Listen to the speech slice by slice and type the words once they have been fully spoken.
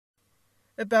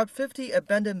About 50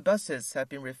 abandoned buses have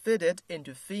been refitted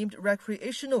into themed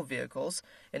recreational vehicles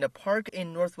in a park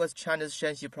in northwest China's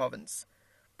Shanxi province.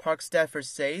 Park staffers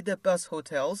say the bus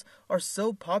hotels are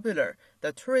so popular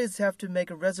that tourists have to make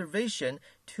a reservation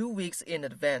 2 weeks in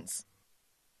advance.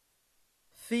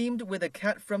 Themed with a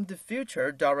cat from the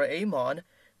future, Doraemon,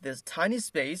 this tiny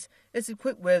space is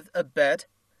equipped with a bed,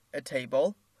 a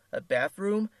table, a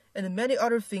bathroom, and many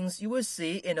other things you will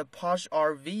see in a posh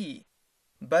RV.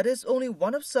 But it's only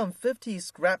one of some 50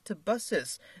 scrapped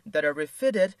buses that are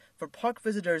refitted for park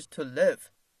visitors to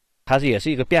live.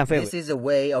 This is a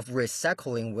way of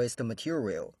recycling waste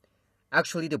material.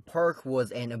 Actually, the park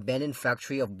was an abandoned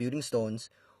factory of building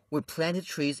stones. We planted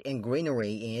trees and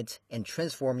greenery in it and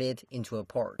transformed it into a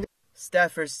park.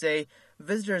 Staffers say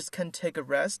visitors can take a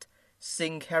rest,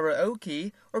 sing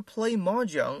karaoke, or play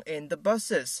mahjong in the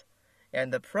buses.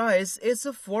 And the price is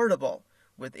affordable,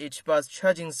 with each bus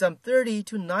charging some $30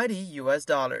 to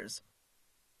 $90.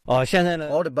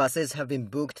 All the buses have been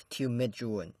booked till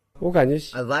mid-June.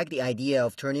 I like the idea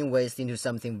of turning waste into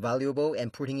something valuable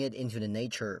and putting it into the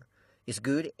nature. It's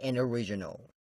good and original.